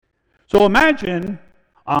So imagine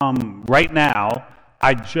right now,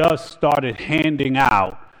 I just started handing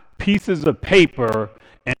out pieces of paper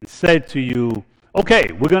and said to you, okay,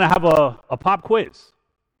 we're going to have a pop quiz.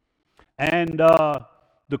 And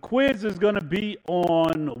the quiz is going to be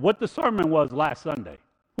on what the sermon was last Sunday.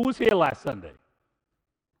 Who was here last Sunday?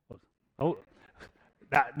 Oh,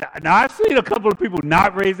 now I've seen a couple of people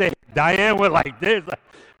not raise their hand. Diane went like this.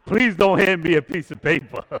 Please don't hand me a piece of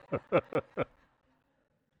paper.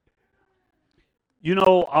 You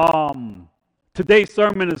know, today's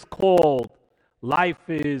sermon is called Life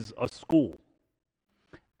is a School.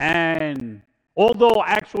 And although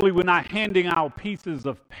actually we're not handing out pieces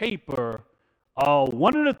of paper,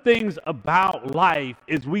 one of the things about life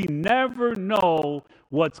is we never know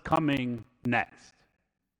what's coming next.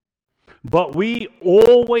 But we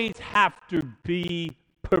always have to be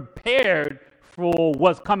prepared for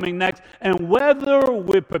what's coming next. And whether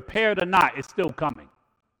we're prepared or not, it's still coming.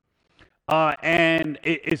 And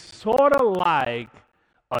it's sort of like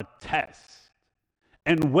a test.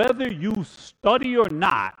 And whether you study or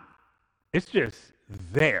not, it's just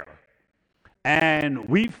there. And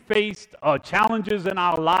we faced challenges in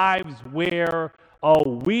our lives where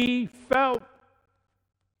we felt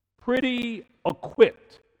pretty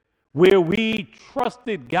equipped, where we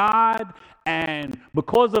trusted God, and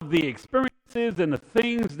because of the experiences and the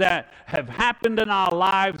things that have happened in our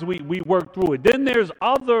lives, we worked through it. Then there's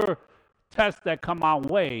other tests that come our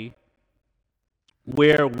way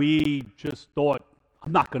where we just thought,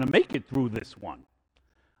 I'm not going to make it through this one.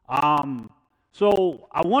 So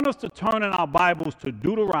I want us to turn in our Bibles to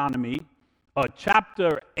Deuteronomy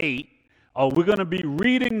chapter 8. We're going to be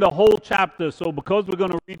reading the whole chapter. So because we're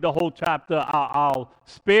going to read the whole chapter, I'll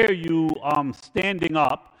spare you standing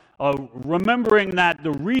up, remembering that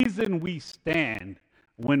the reason we stand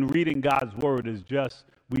when reading God's word is just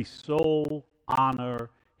we so honor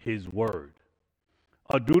his word.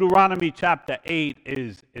 Deuteronomy chapter 8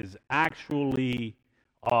 is actually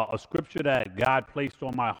a scripture that God placed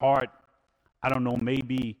on my heart, I don't know,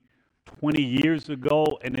 maybe 20 years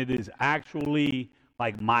ago, and it is actually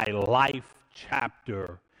like my life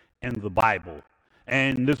chapter in the Bible.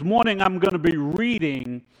 And this morning I'm going to be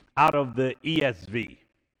reading out of the ESV.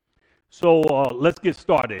 So let's get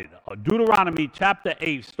started. Deuteronomy chapter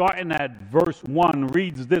 8, starting at verse 1,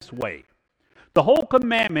 reads this way. The whole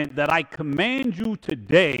commandment that I command you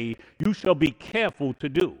today, you shall be careful to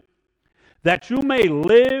do, that you may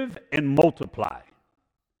live and multiply,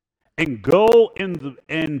 and go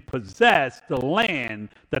and possess the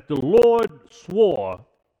land that the Lord swore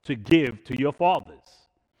to give to your fathers.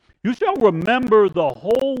 You shall remember the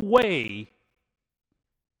whole way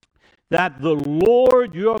that the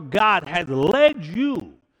Lord your God has led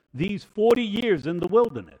you these 40 years in the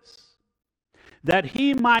wilderness, that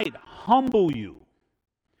he might humble you,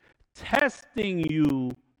 testing you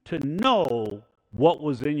to know what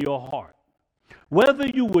was in your heart, whether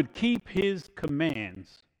you would keep his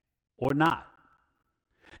commands or not.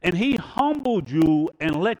 And he humbled you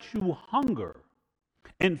and let you hunger,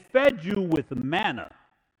 and fed you with manna,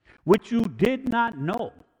 which you did not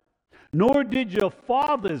know, nor did your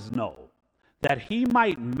fathers know, that he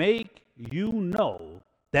might make you know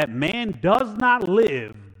that man does not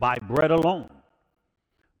live by bread alone,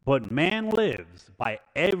 but man lives by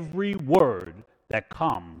every word that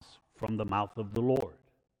comes from the mouth of the Lord.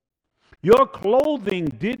 Your clothing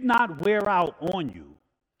did not wear out on you,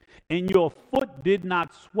 and your foot did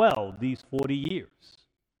not swell these 40 years.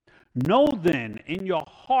 Know then in your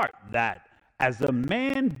heart that as a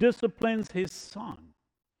man disciplines his son,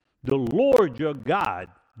 the Lord your God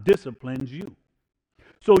disciplines you.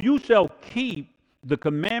 So you shall keep the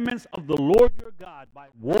commandments of the Lord your God by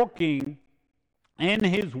walking in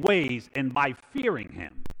his ways and by fearing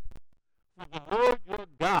him. For the Lord your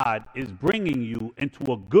God is bringing you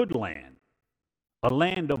into a good land, a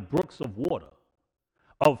land of brooks of water,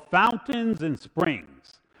 of fountains and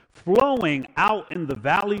springs, flowing out in the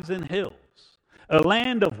valleys and hills, a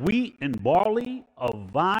land of wheat and barley,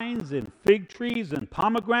 of vines and fig trees and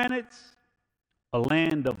pomegranates, a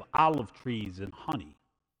land of olive trees and honey,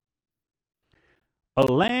 a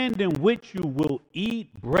land in which you will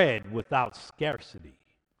eat bread without scarcity,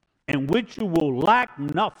 in which you will lack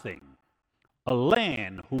nothing, a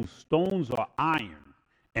land whose stones are iron,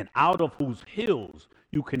 and out of whose hills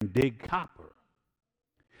you can dig copper.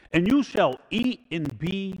 And you shall eat and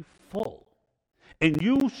be full, and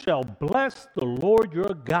you shall bless the Lord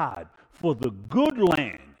your God for the good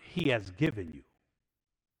land he has given you.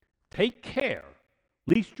 Take care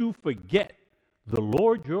lest you forget the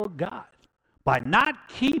Lord your God by not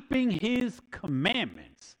keeping his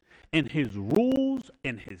commandments and his rules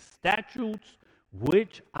and his statutes,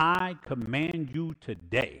 which I command you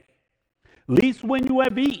today, lest when you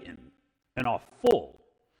have eaten and are full,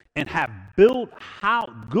 and have built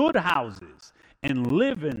good houses and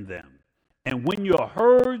live in them, and when your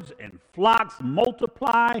herds and flocks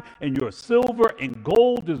multiply, and your silver and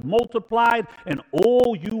gold is multiplied, and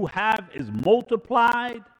all you have is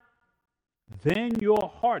multiplied, then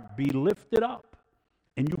your heart be lifted up,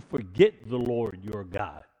 and you forget the Lord your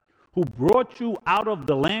God, who brought you out of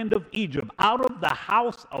the land of Egypt, out of the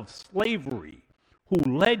house of slavery, who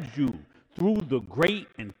led you through the great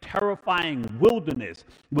and terrifying wilderness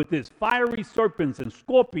with its fiery serpents and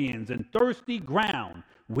scorpions and thirsty ground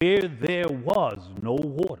where there was no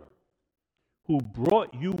water, who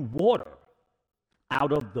brought you water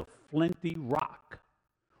out of the flinty rock,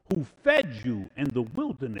 who fed you in the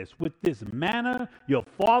wilderness with this manna your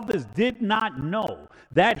fathers did not know,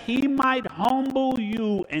 that he might humble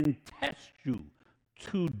you and test you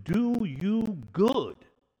to do you good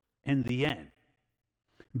in the end.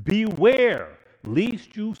 Beware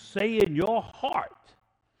lest you say in your heart,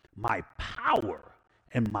 my power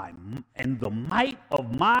and the might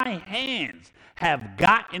of my hands have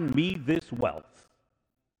gotten me this wealth.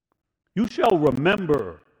 You shall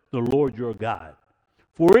remember the Lord your God,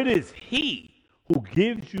 for it is he who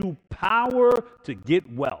gives you power to get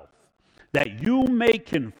wealth, that you may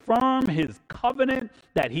confirm his covenant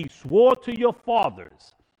that he swore to your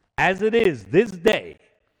fathers, as it is this day.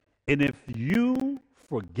 And if you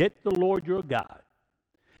forget the Lord your God,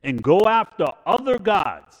 and go after other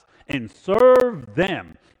gods, and serve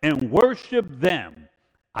them, and worship them,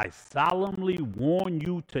 I solemnly warn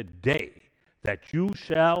you today that you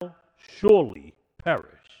shall surely perish.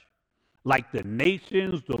 Like the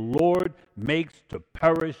nations the Lord makes to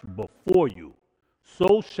perish before you,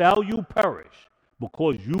 so shall you perish,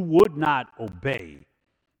 because you would not obey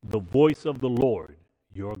the voice of the Lord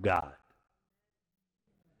your God.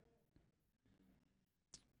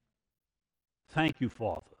 Thank you,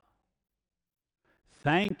 Father.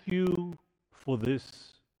 Thank you for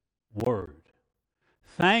this word.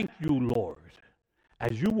 Thank you, Lord,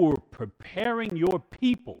 as you were preparing your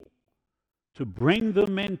people to bring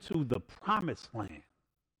them into the promised land.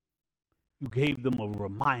 You gave them a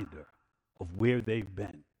reminder of where they've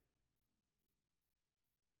been.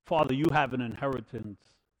 Father, you have an inheritance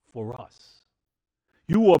for us.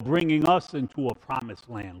 You are bringing us into a promised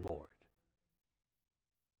land, Lord.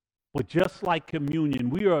 But just like communion,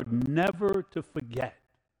 we are never to forget.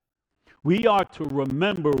 We are to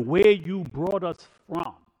remember where you brought us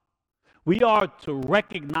from. We are to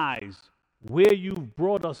recognize where you've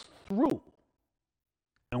brought us through.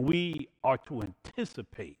 And we are to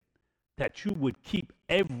anticipate that you would keep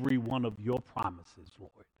every one of your promises,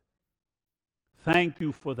 Lord. Thank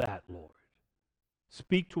you for that, Lord.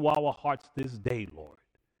 Speak to our hearts this day, Lord.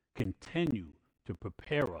 Continue to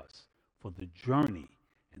prepare us for the journey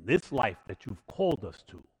in this life that you've called us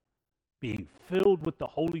to, being filled with the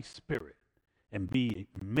Holy Spirit and be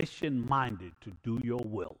mission-minded to do your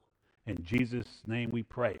will. In Jesus' name we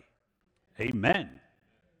pray. Amen.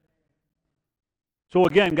 So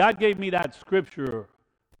again, God gave me that scripture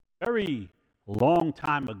very long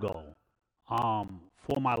time ago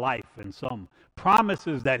for my life, and some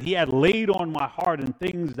promises that he had laid on my heart and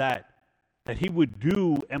things that he would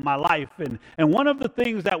do in my life. And one of the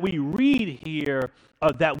things that we read here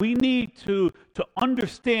that we need to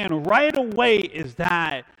understand right away is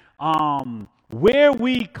that where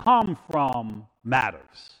we come from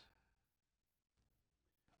matters.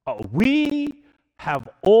 We have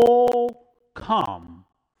all come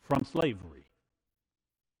from slavery.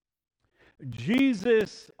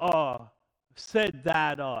 Jesus said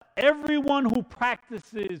that everyone who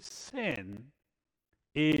practices sin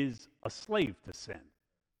is a slave to sin.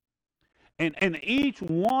 And each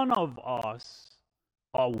one of us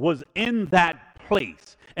was in that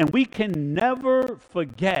place. And we can never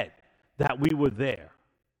forget that we were there.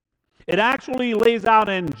 It actually lays out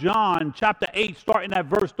in John chapter 8, starting at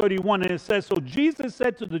verse 31, and it says, so Jesus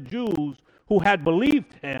said to the Jews who had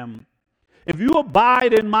believed him, if you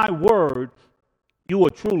abide in my word, you are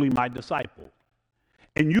truly my disciple,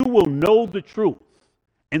 and you will know the truth,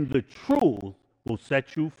 and the truth will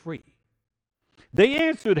set you free. They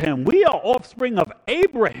answered him, we are offspring of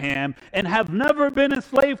Abraham and have never been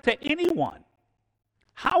enslaved to anyone.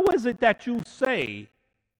 How is it that you say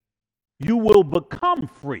you will become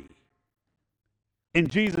free? And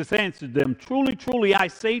Jesus answered them, truly, truly, I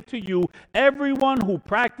say to you, everyone who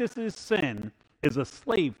practices sin is a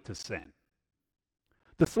slave to sin.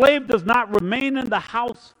 The slave does not remain in the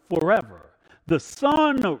house forever. The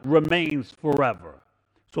Son remains forever.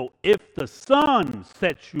 So if the Son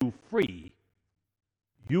sets you free,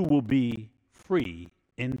 you will be free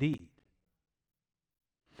indeed.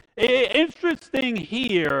 Interesting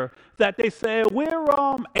here that they say we're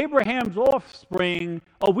Abraham's offspring.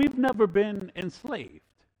 Oh, we've never been enslaved.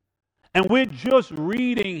 And we're just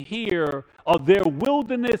reading here of their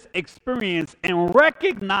wilderness experience and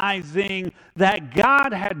recognizing that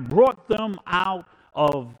God had brought them out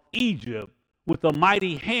of Egypt with a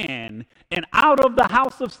mighty hand and out of the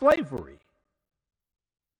house of slavery.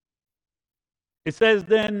 It says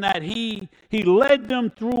then that he led them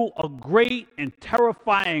through a great and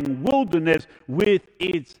terrifying wilderness with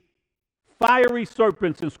its fiery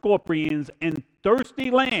serpents and scorpions and thirsty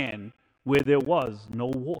land where there was no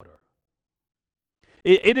water.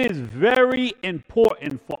 It is very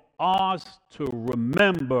important for us to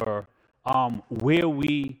remember where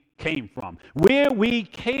we came from. Where we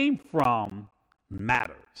came from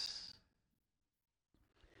matters.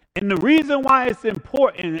 And the reason why it's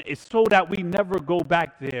important is so that we never go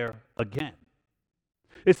back there again.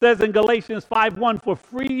 It says in Galatians 5:1, for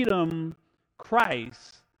freedom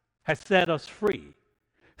Christ has set us free.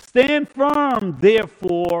 Stand firm,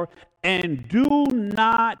 therefore, and do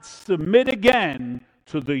not submit again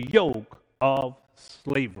to the yoke of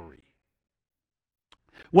slavery.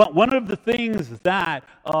 Well, one of the things that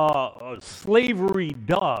slavery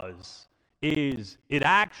does is it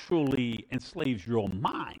actually enslaves your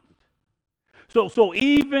mind. So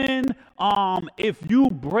even if you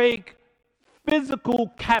break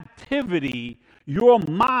physical captivity, your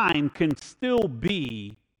mind can still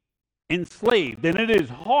be enslaved. And it is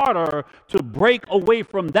harder to break away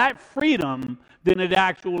from that freedom than it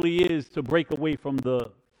actually is to break away from the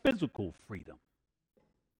physical freedom.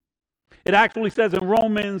 It actually says in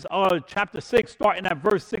Romans chapter 6, starting at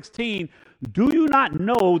verse 16, do you not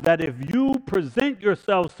know that if you present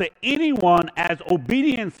yourselves to anyone as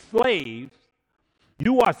obedient slaves,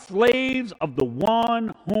 you are slaves of the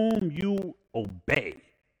one whom you obey,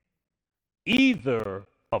 either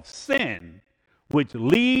of sin, which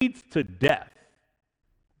leads to death,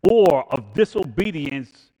 or of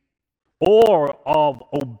disobedience, or of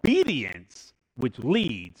obedience, which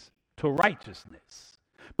leads to righteousness.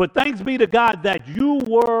 But thanks be to God that you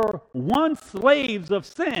were once slaves of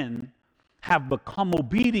sin, have become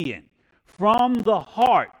obedient from the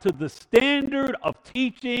heart to the standard of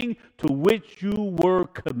teaching to which you were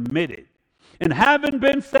committed. And having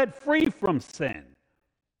been set free from sin,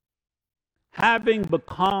 having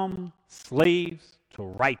become slaves to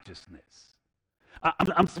righteousness.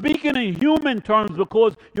 I'm speaking in human terms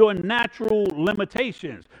because your natural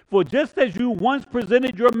limitations. For just as you once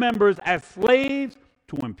presented your members as slaves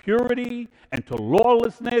to impurity and to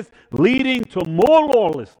lawlessness, leading to more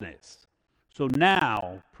lawlessness, so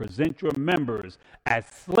now present your members as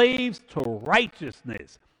slaves to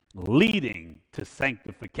righteousness, leading to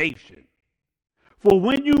sanctification. For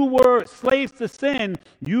when you were slaves to sin,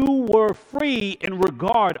 you were free in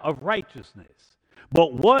regard of righteousness.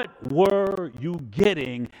 But what were you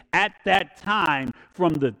getting at that time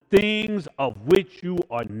from the things of which you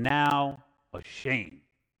are now ashamed?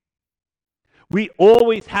 We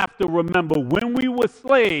always have to remember when we were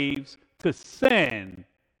slaves to sin,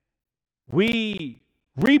 we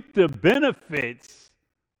reaped the benefits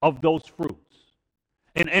of those fruits.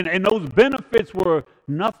 And those benefits were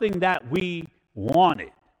nothing that we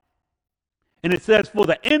wanted. And it says, for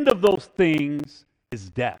the end of those things is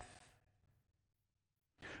death.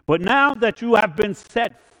 But now that you have been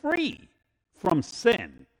set free from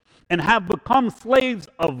sin and have become slaves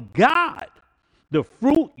of God, the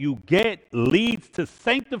fruit you get leads to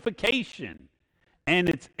sanctification and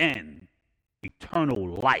its end, eternal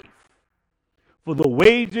life. For the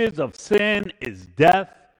wages of sin is death,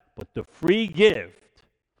 but the free gift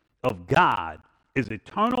of God is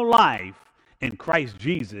eternal life in Christ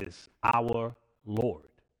Jesus our Lord.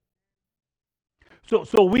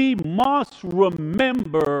 So we must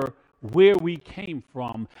remember where we came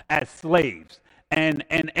from as slaves. And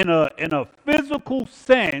in a physical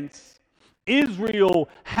sense, Israel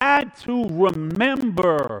had to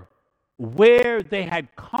remember where they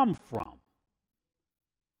had come from.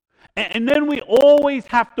 And then we always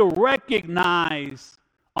have to recognize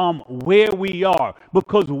where we are,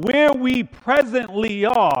 because where we presently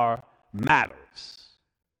are matters.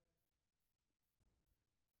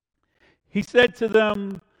 He said to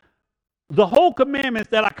them, the whole commandments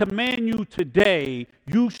that I command you today,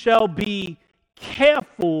 you shall be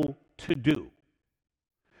careful to do.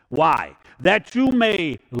 Why? That you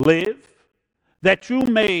may live, that you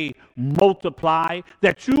may multiply,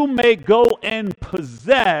 that you may go and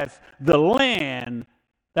possess the land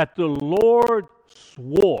that the Lord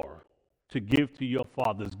swore to give to your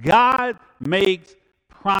fathers. God makes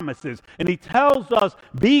promises, and he tells us,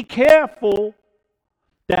 be careful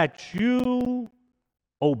that you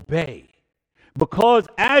obey. Because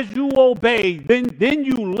as you obey, then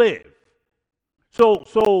you live.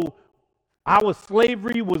 So our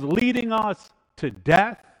slavery was leading us to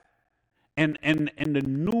death, and the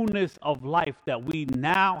newness of life that we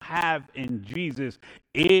now have in Jesus,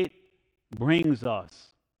 it brings us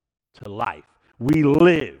to life. We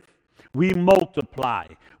live, we multiply,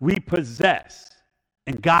 we possess,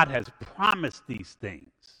 and God has promised these things.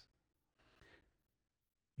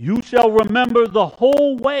 You shall remember the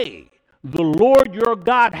whole way the Lord your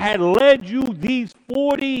God had led you these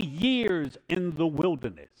 40 years in the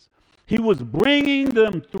wilderness. He was bringing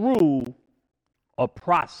them through a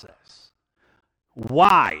process.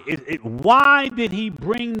 Why? Why did he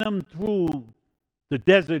bring them through the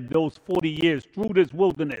desert those 40 years, through this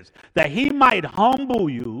wilderness? That he might humble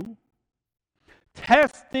you,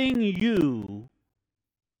 testing you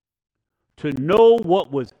to know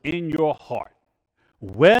what was in your heart,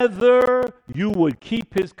 whether you would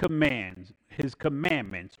keep his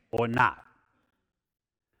commandments or not.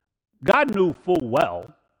 God knew full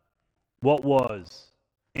well what was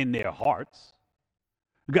in their hearts.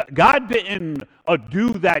 God didn't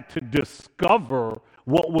do that to discover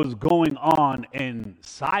what was going on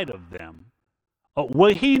inside of them.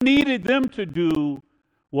 What he needed them to do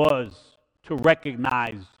was to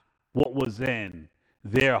recognize what was in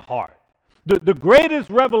their heart. The greatest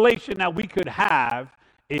revelation that we could have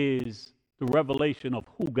is the revelation of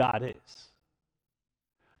who God is.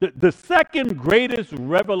 The second greatest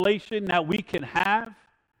revelation that we can have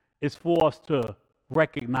is for us to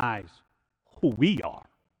recognize who we are.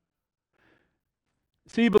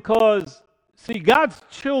 Because God's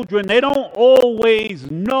children, they don't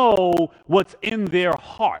always know what's in their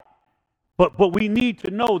heart. But we need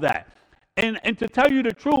to know that. And to tell you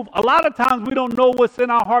the truth, a lot of times we don't know what's in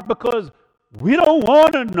our heart because we don't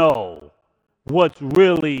want to know what's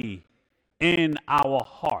really in our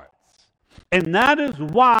hearts. And that is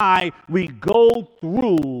why we go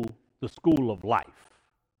through the school of life.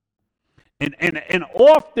 And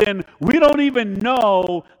often we don't even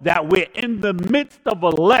know that we're in the midst of a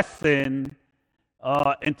lesson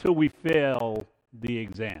until we fail the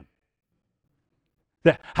exam.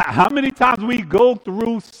 How many times we go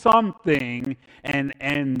through something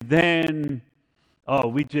and then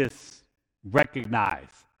we just recognize,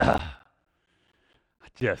 I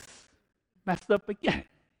just messed up again.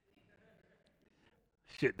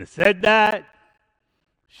 Shouldn't have said that.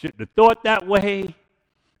 Shouldn't have thought that way.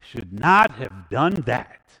 Should not have done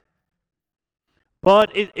that. But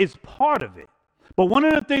it's part of it. But one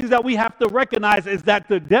of the things that we have to recognize is that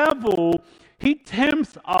the devil, he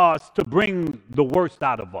tempts us to bring the worst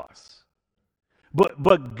out of us.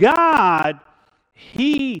 But God,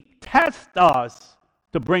 he tests us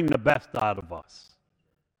to bring the best out of us.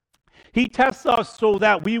 He tests us so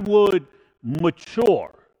that we would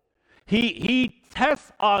mature. He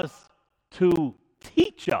tests us to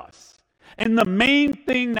teach us. And the main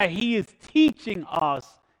thing that he is teaching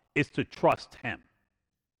us is to trust him.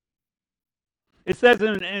 It says,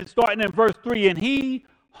 starting in verse 3, and he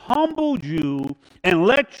humbled you and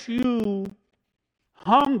let you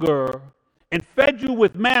hunger and fed you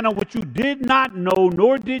with manna which you did not know,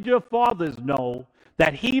 nor did your fathers know,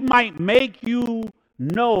 that he might make you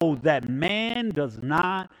know that man does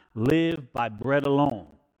not live by bread alone,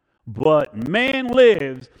 but man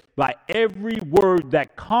lives by every word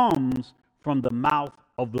that comes from the mouth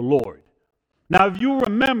of the Lord. Now, if you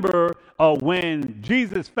remember when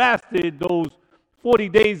Jesus fasted those 40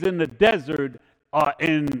 days in the desert,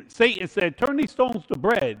 and Satan said, turn these stones to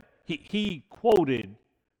bread, he quoted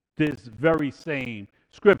this very same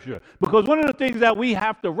scripture. Because one of the things that we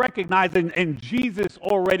have to recognize, and Jesus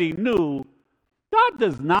already knew, God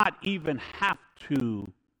does not even have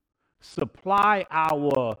to supply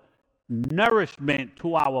our nourishment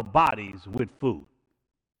to our bodies with food.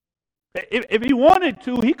 If he wanted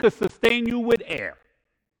to, he could sustain you with air.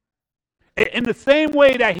 In the same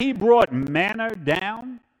way that he brought manna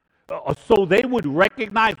down, so they would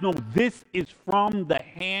recognize, no, this is from the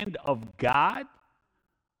hand of God.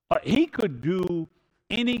 He could do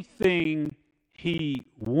anything he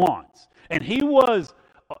wants. And he was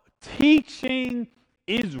teaching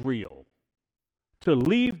Israel to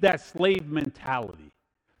leave that slave mentality,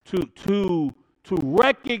 to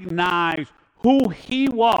recognize who he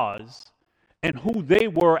was and who they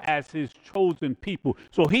were as his chosen people.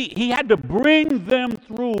 So he had to bring them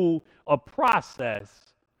through a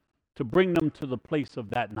process to bring them to the place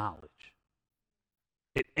of that knowledge.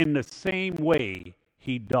 In the same way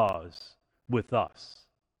he does with us.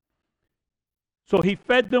 So he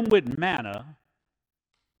fed them with manna,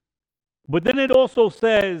 but then it also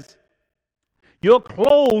says, Your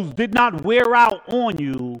clothes did not wear out on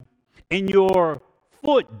you, and your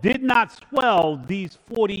foot did not swell these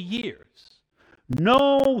 40 years.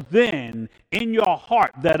 Know then in your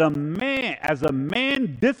heart that as a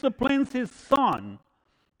man disciplines his son,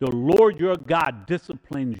 the Lord your God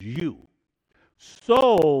disciplines you.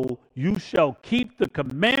 So you shall keep the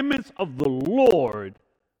commandments of the Lord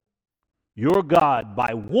your God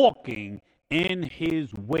by walking in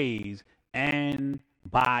his ways and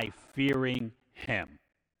by fearing him.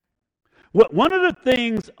 One of the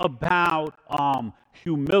things about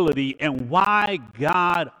humility and why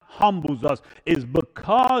God humbles us is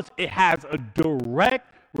because it has a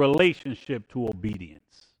direct relationship to obedience.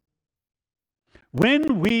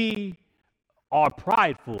 When we are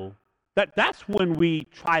prideful, that's when we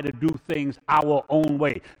try to do things our own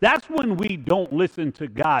way. That's when we don't listen to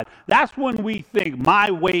God. That's when we think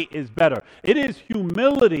my way is better. It is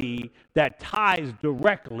humility that ties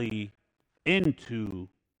directly into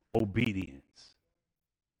obedience.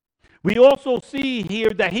 We also see here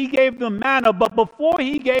that he gave them manna, but before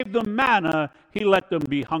he gave them manna, he let them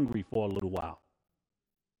be hungry for a little while.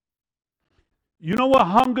 You know what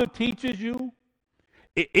hunger teaches you?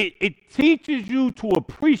 It teaches you to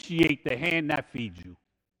appreciate the hand that feeds you.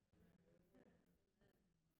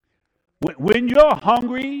 When you're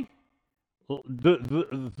hungry,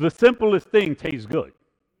 the simplest thing tastes good.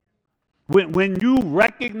 When you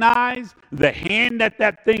recognize the hand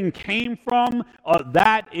that thing came from,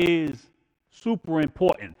 that is super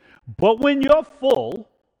important. But when you're full,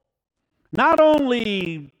 not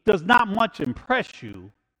only does not much impress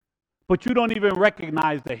you, but you don't even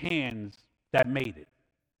recognize the hands that made it.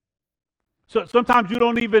 So sometimes you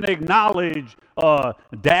don't even acknowledge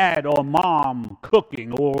dad or mom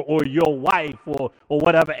cooking or your wife or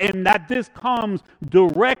whatever. And that this comes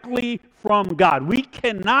directly from God. We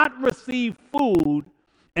cannot receive food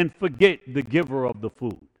and forget the giver of the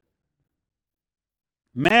food.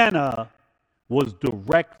 Manna was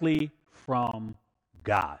directly from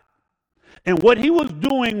God. And what he was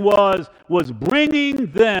doing was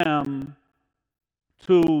bringing them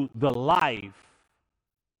to the life,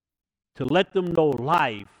 to let them know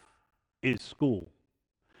life is school.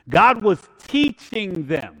 God was teaching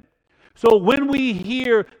them. So when we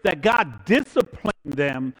hear that God disciplined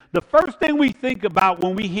them, the first thing we think about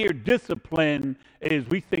when we hear discipline is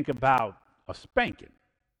we think about a spanking.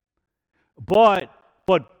 But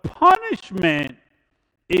punishment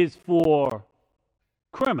is for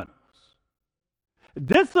criminals.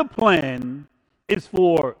 Discipline is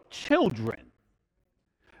for children.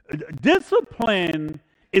 Discipline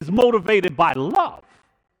is motivated by love.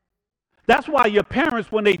 That's why your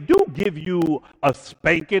parents, when they do give you a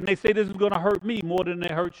spanking, they say this is going to hurt me more than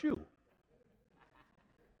it hurts you.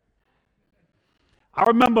 I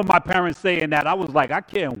remember my parents saying that. I was like, I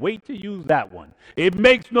can't wait to use that one. It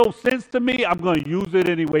makes no sense to me. I'm going to use it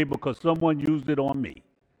anyway because someone used it on me.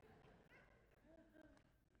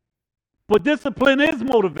 But discipline is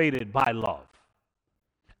motivated by love.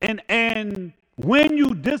 And when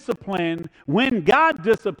you discipline, when God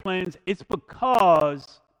disciplines, it's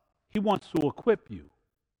because he wants to equip you.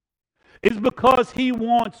 It's because he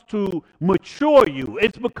wants to mature you.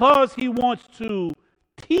 It's because he wants to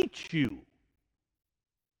teach you.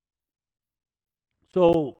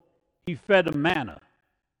 So he fed them manna.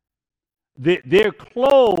 Their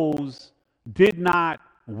clothes did not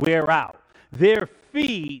wear out. Their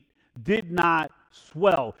feet did not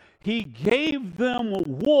swell. He gave them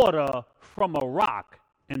water from a rock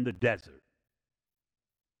in the desert.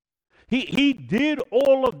 He did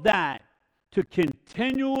all of that to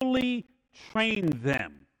continually train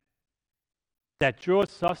them that your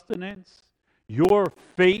sustenance, your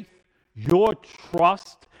faith, your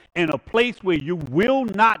trust in a place where you will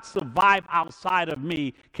not survive outside of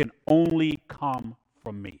me can only come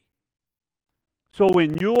from me. So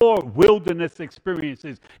in your wilderness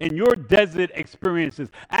experiences, in your desert experiences,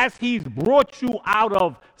 as he's brought you out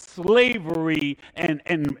of slavery and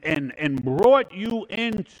brought you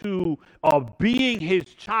into being his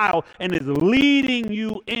child and is leading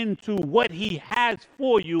you into what he has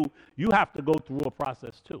for you, you have to go through a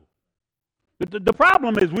process too. The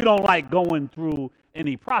problem is we don't like going through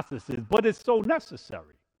any processes, but it's so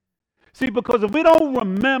necessary. See, because if we don't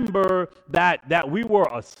remember that we were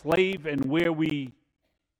a slave and where we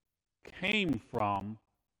came from,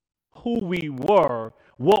 who we were,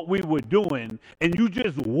 what we were doing, and you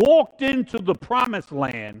just walked into the promised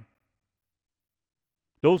land,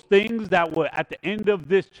 those things that were at the end of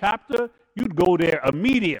this chapter, you'd go there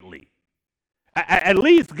immediately. At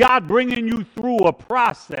least God bringing you through a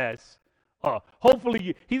process.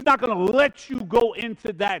 Hopefully, he's not going to let you go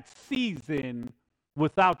into that season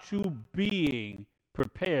without you being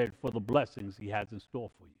prepared for the blessings he has in store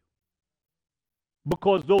for you.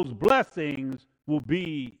 Because those blessings will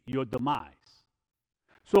be your demise.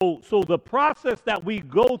 So the process that we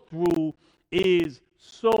go through is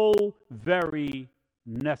so very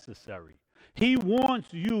necessary. He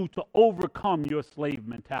wants you to overcome your slave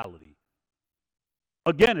mentality.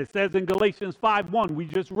 Again, it says in Galatians 5:1, we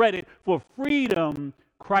just read it, for freedom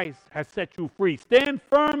Christ has set you free. Stand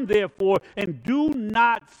firm, therefore, and do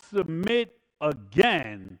not submit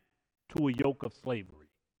again to a yoke of slavery.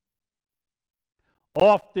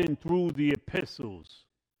 Often through the epistles,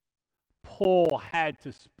 Paul had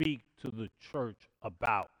to speak to the church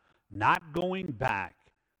about not going back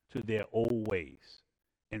to their old ways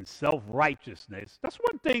and self-righteousness. That's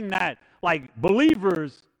one thing that, like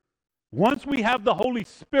believers, once we have the Holy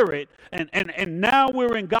Spirit and now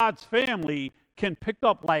we're in God's family, can pick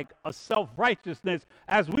up like a self-righteousness,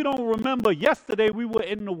 as we don't remember yesterday we were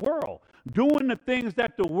in the world doing the things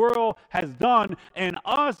that the world has done, and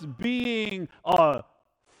us being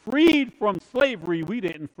freed from slavery, we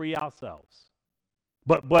didn't free ourselves.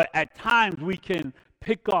 But at times we can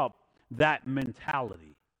pick up that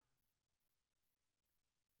mentality.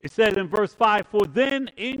 It says in verse 5, for then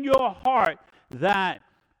in your heart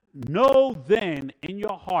know then in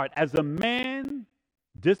your heart, as a man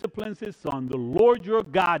disciplines his son, the Lord your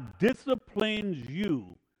God disciplines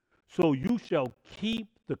you, so you shall keep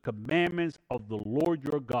the commandments of the Lord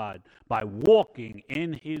your God by walking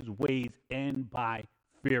in his ways and by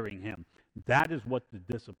fearing him. That is what the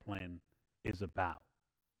discipline is about.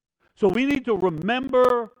 So we need to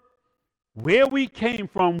remember where we came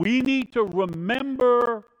from. We need to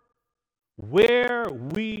remember where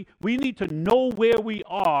we need to know where we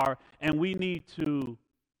are, and we need to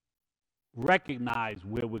recognize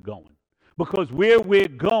where we're going, because where we're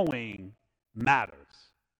going matters.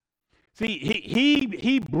 See,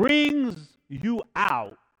 he brings you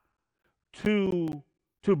out to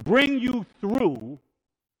bring you through,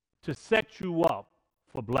 to set you up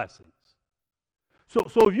for blessings.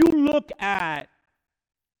 So if you look at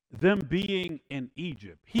them being in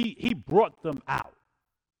Egypt, he brought them out.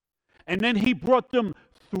 And then he brought them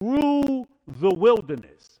through the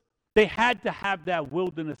wilderness. They had to have that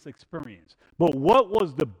wilderness experience. But what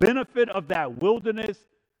was the benefit of that wilderness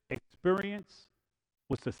experience?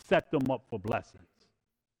 Was to set them up for blessings.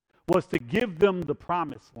 Was to give them the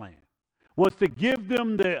promised land. Was to give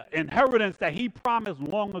them the inheritance that he promised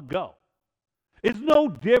long ago. It's no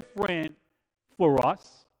different for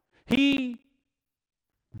us. He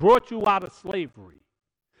brought you out of slavery.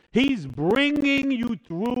 He's bringing you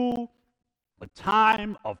through a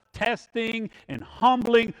time of testing and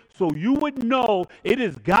humbling, so you would know it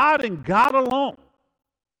is God and God alone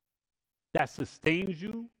that sustains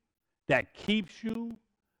you, that keeps you,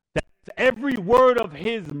 that's every word of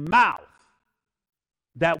his mouth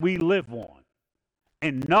that we live on,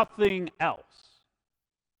 and nothing else.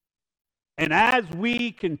 And as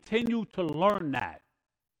we continue to learn that,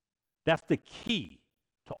 that's the key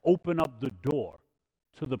to open up the door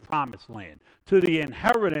to the promised land, to the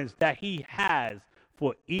inheritance that he has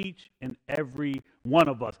for each and every one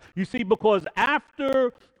of us. You see, because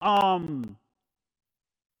after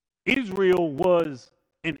Israel was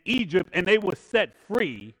in Egypt and they were set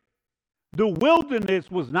free, the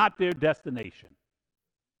wilderness was not their destination.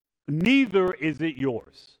 Neither is it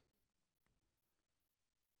yours.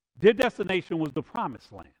 Their destination was the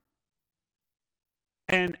promised land.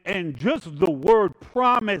 And just the word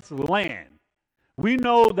promised land, we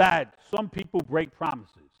know that some people break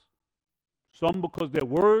promises. Some because their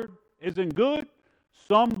word isn't good.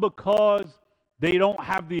 Some because they don't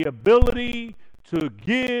have the ability to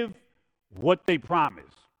give what they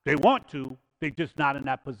promise. They want to, they're just not in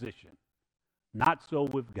that position. Not so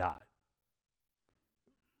with God.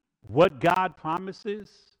 What God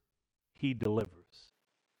promises, he delivers.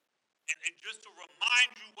 And just to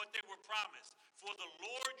remind you what they were promised, for the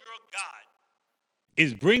Lord your God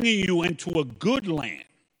is bringing you into a good land,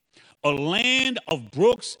 a land of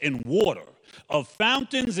brooks and water, of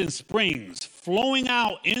fountains and springs flowing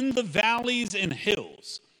out in the valleys and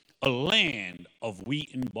hills, a land of wheat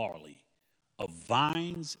and barley, of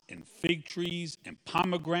vines and fig trees and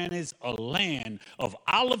pomegranates, a land of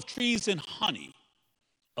olive trees and honey,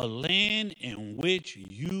 a land in which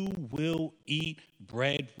you will eat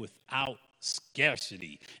bread without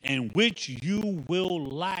scarcity, in which you will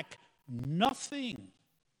lack nothing.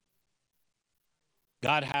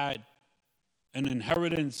 God had an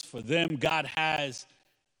inheritance for them. God has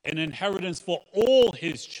an inheritance for all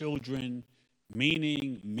his children,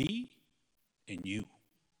 meaning me and you.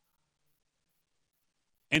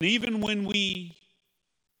 And even when we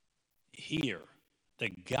hear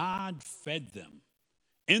that God fed them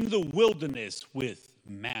in the wilderness with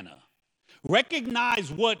manna.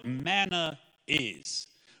 Recognize what manna is,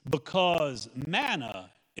 because manna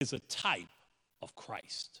is a type of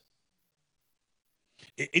Christ.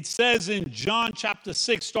 It says in John chapter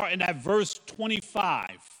 6, starting at verse 25,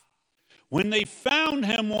 when they found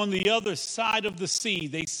him on the other side of the sea,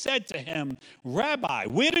 they said to him, Rabbi,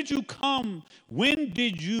 where did you come? When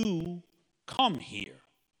did you come here?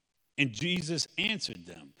 And Jesus answered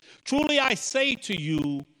them, truly I say to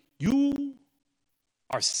you, you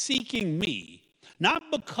are seeking me, not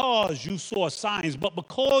because you saw signs, but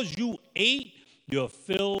because you ate your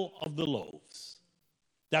fill of the loaves.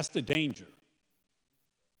 That's the danger.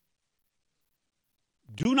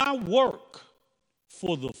 Do not work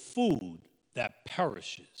for the food that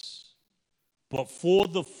perishes, but for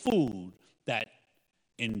the food that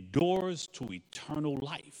endures to eternal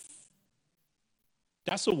life.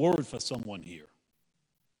 That's a word for someone here.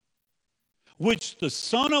 Which the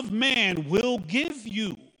Son of Man will give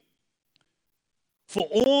you. For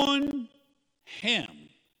on him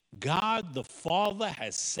God the Father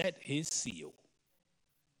has set his seal.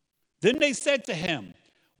 Then they said to him,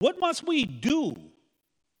 what must we do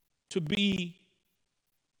to be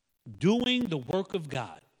doing the work of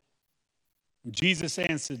God? Jesus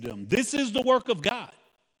answered them, this is the work of God,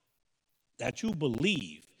 that you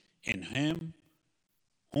believe in him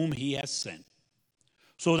whom he has sent.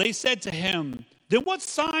 So they said to him, then what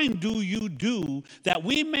sign do you do that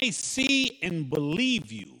we may see and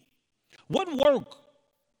believe you? What work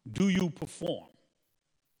do you perform?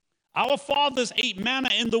 Our fathers ate manna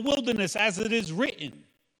in the wilderness, as it is written,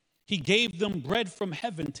 he gave them bread from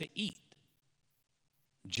heaven to eat.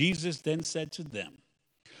 Jesus then said to them,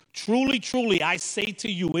 truly, truly, I say to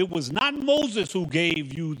you, it was not Moses who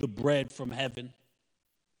gave you the bread from heaven,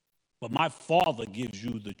 but my Father gives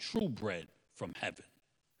you the true bread from heaven.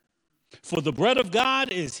 For the bread of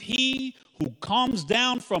God is he who comes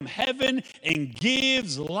down from heaven and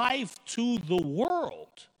gives life to the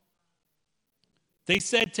world. They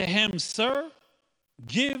said to him, sir,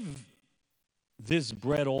 give this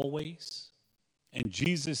bread always. And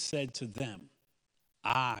Jesus said to them,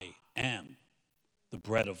 I am the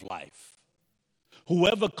bread of life.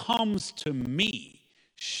 Whoever comes to me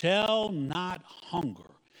shall not hunger,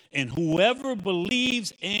 and whoever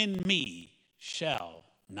believes in me shall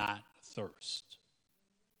not thirst.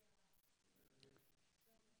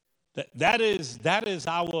 That is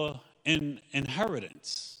our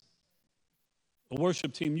inheritance. The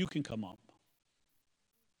worship team, you can come up.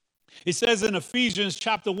 It says in Ephesians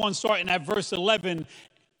chapter 1, starting at verse 11,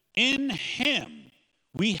 in him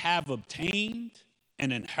we have obtained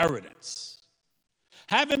an inheritance,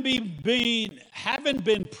 having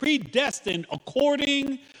been predestined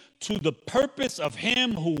according to the purpose of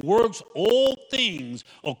him who works all things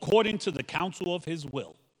according to the counsel of his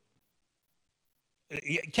will.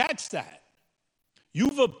 Catch that.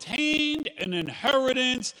 You've obtained an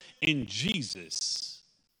inheritance in Jesus,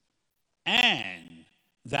 and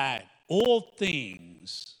that all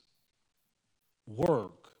things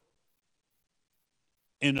work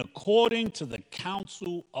in according to the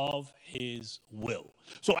counsel of his will.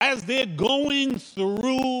 So as they're going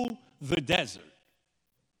through the desert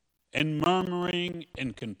and murmuring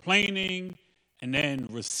and complaining and then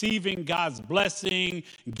receiving God's blessing,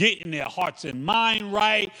 getting their hearts and mind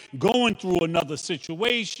right, going through another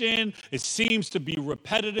situation, it seems to be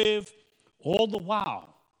repetitive. All the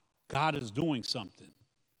while, God is doing something.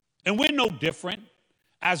 And we're no different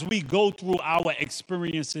as we go through our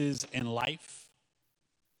experiences in life.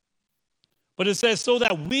 But it says, so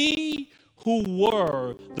that we who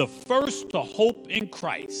were the first to hope in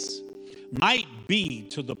Christ might be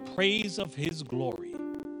to the praise of his glory.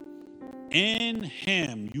 In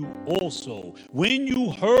him you also, when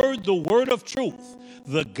you heard the word of truth,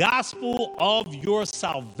 the gospel of your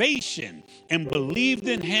salvation, and believed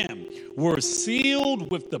in him, were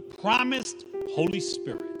sealed with the promised Holy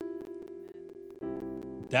Spirit.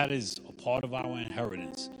 That is a part of our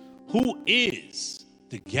inheritance, who is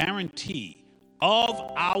the guarantee of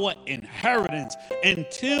our inheritance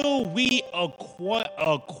until we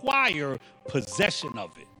acquire possession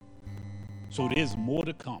of it. So there's more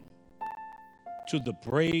to come, to the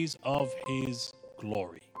praise of his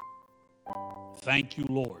glory. Thank you,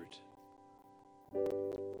 Lord.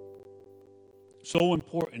 So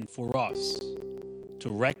important for us to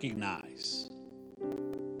recognize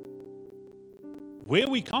where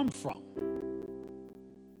we come from,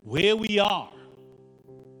 where we are,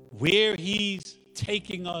 where he's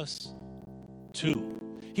taking us to.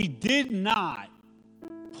 He did not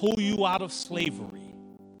pull you out of slavery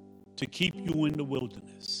to keep you in the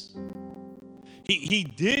wilderness. He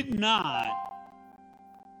did not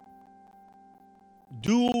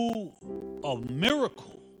do a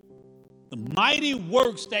miracle, the mighty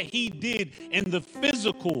works that he did in the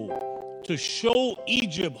physical to show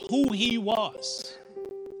Egypt who he was.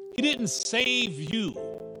 He didn't save you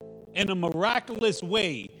in a miraculous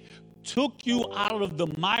way, took you out of the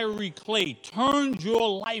miry clay, turned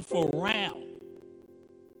your life around.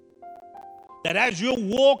 That as you're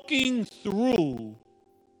walking through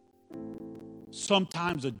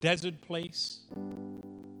sometimes a desert place,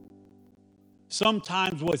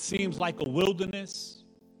 sometimes what seems like a wilderness,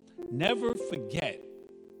 never forget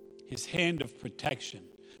his hand of protection.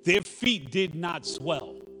 Their feet did not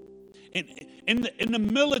swell. In the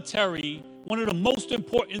military, one of the most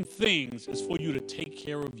important things is for you to take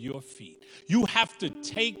care of your feet. You have to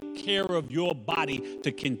take care of your body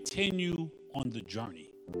to continue on the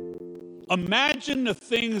journey. Imagine the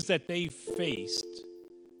things that they faced,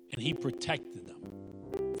 and he protected them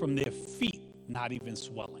from their feet not even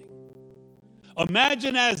swelling.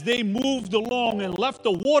 Imagine as they moved along and left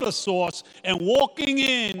the water source and walking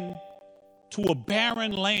in to a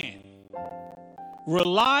barren land,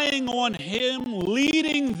 relying on him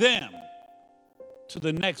leading them to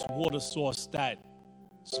the next water source that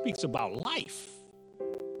speaks about life,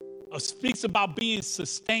 or speaks about being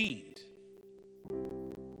sustained.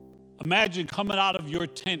 Imagine coming out of your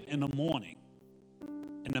tent in the morning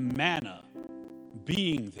and the manna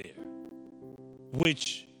being there,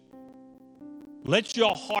 which lets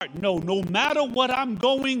your heart know no matter what I'm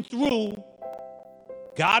going through,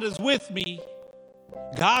 God is with me.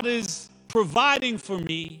 God is providing for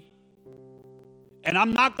me. And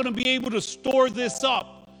I'm not going to be able to store this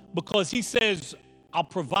up because he says, I'll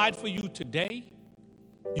provide for you today.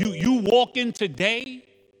 You walk in today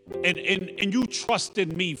and you trust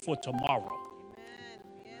in me for tomorrow. Amen.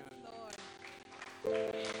 Yes,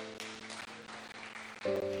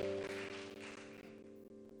 Lord.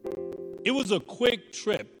 It was a quick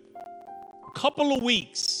trip, a couple of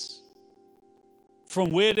weeks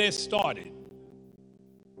from where they started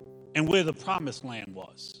and where the promised land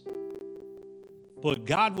was. But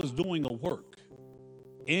God was doing a work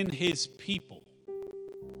in his people,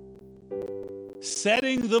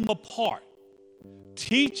 setting them apart,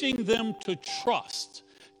 teaching them to trust,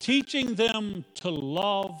 teaching them to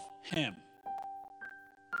love him.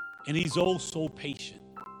 And he's oh so patient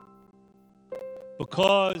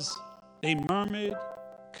because they murmured,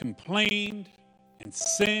 complained, and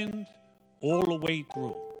sinned all the way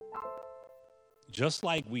through, just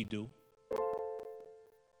like we do.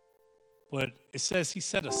 But it says he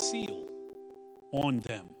set a seal on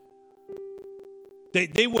them.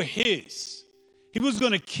 They were his. He was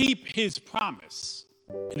going to keep his promise,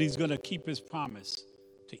 and he's going to keep his promise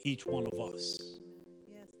to each one of us.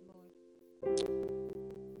 Yes, Lord.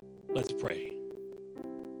 Let's pray.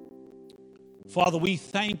 Father, we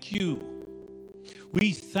thank you.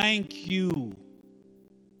 We thank you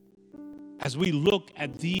as we look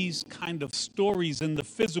at these kind of stories in the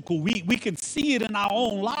physical. We can see it in our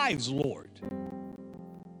own lives, Lord.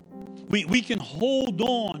 We can hold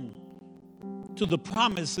on to the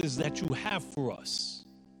promises that you have for us.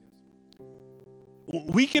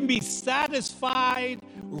 We can be satisfied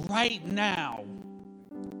right now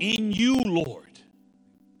in you, Lord.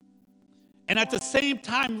 And at the same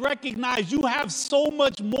time, recognize you have so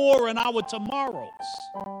much more in our tomorrows.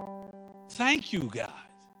 Thank you, God.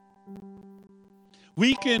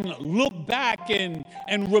 We can look back and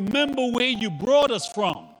remember where you brought us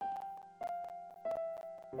from,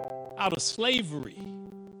 out of slavery.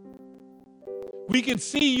 We can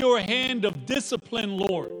see your hand of discipline,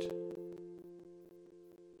 Lord.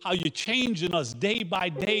 How you're changing us day by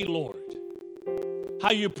day, Lord.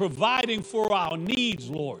 How you're providing for our needs,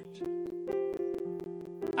 Lord.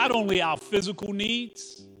 Not only our physical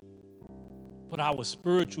needs, but our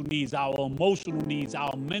spiritual needs, our emotional needs,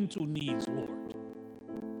 our mental needs, Lord.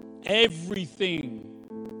 Everything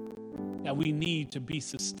that we need to be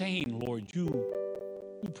sustained, Lord, you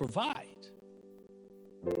provide.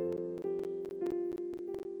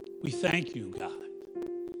 We thank you, God.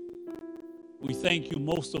 We thank you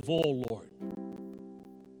most of all, Lord,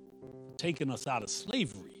 for taking us out of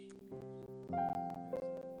slavery.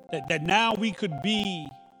 That now we could be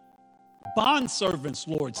bondservants,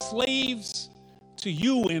 Lord, slaves to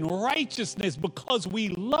you in righteousness because we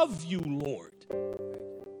love you, Lord.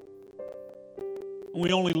 And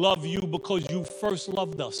we only love you because you first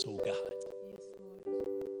loved us, oh God. Yes,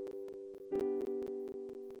 Lord.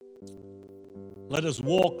 Let us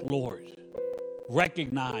walk, Lord,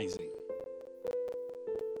 recognizing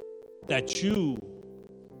that you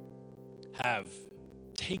have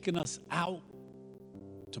taken us out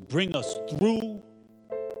to bring us through,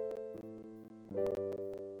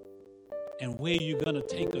 and where you're going to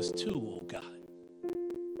take us to, oh God.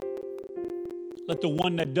 Let the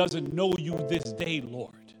one that doesn't know you this day,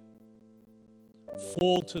 Lord,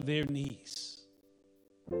 fall to their knees,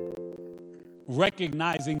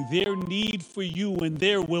 recognizing their need for you in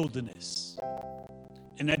their wilderness,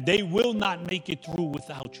 and that they will not make it through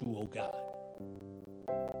without you, oh God.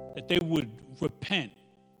 That they would repent,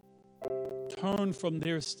 turn from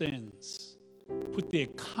their sins, put their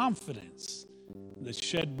confidence in the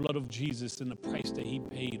shed blood of Jesus and the price that he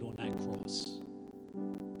paid on that cross.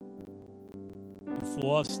 And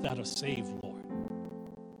for us that are saved, Lord,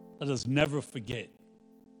 let us never forget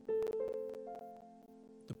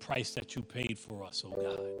the price that you paid for us, oh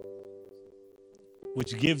God,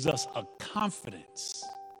 which gives us a confidence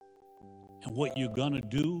in what you're going to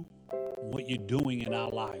do, what you're doing in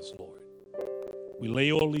our lives, Lord. We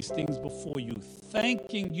lay all these things before you,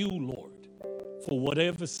 thanking you, Lord, for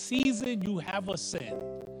whatever season you have us in,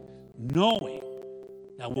 knowing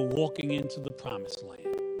that we're walking into the promised land.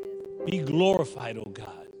 Be glorified, oh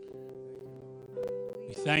God.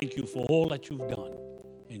 We thank you for all that you've done.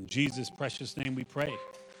 In Jesus' precious name we pray.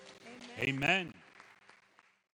 Amen.